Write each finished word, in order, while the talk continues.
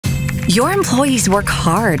Your employees work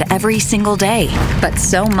hard every single day, but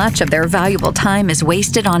so much of their valuable time is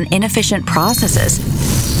wasted on inefficient processes.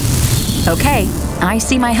 Okay, I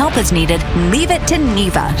see my help is needed. Leave it to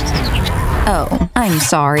NEVA. Oh, I'm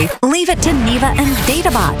sorry. Leave it to NEVA and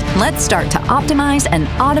DataBot. Let's start to optimize and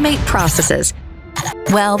automate processes.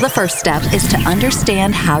 Well, the first step is to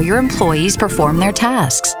understand how your employees perform their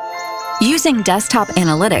tasks. Using desktop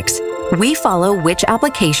analytics, we follow which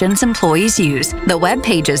applications employees use, the web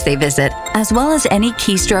pages they visit, as well as any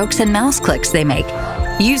keystrokes and mouse clicks they make.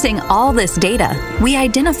 Using all this data, we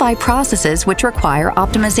identify processes which require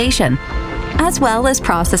optimization, as well as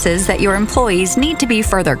processes that your employees need to be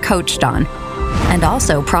further coached on, and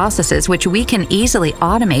also processes which we can easily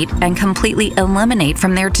automate and completely eliminate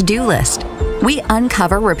from their to-do list. We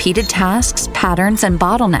uncover repeated tasks, patterns, and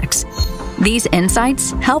bottlenecks. These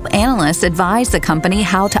insights help analysts advise the company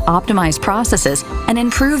how to optimize processes and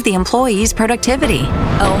improve the employees' productivity.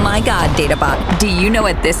 Oh my God, DataBot, do you know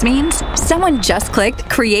what this means? Someone just clicked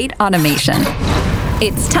Create Automation.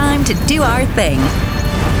 It's time to do our thing.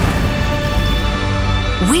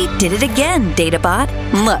 We did it again,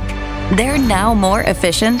 DataBot. Look, they're now more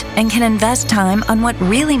efficient and can invest time on what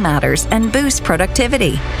really matters and boost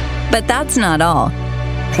productivity. But that's not all.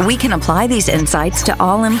 We can apply these insights to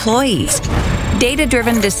all employees.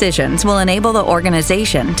 Data-driven decisions will enable the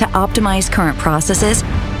organization to optimize current processes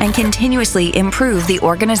and continuously improve the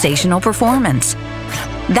organizational performance.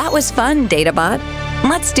 That was fun, DataBot.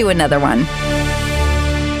 Let's do another one.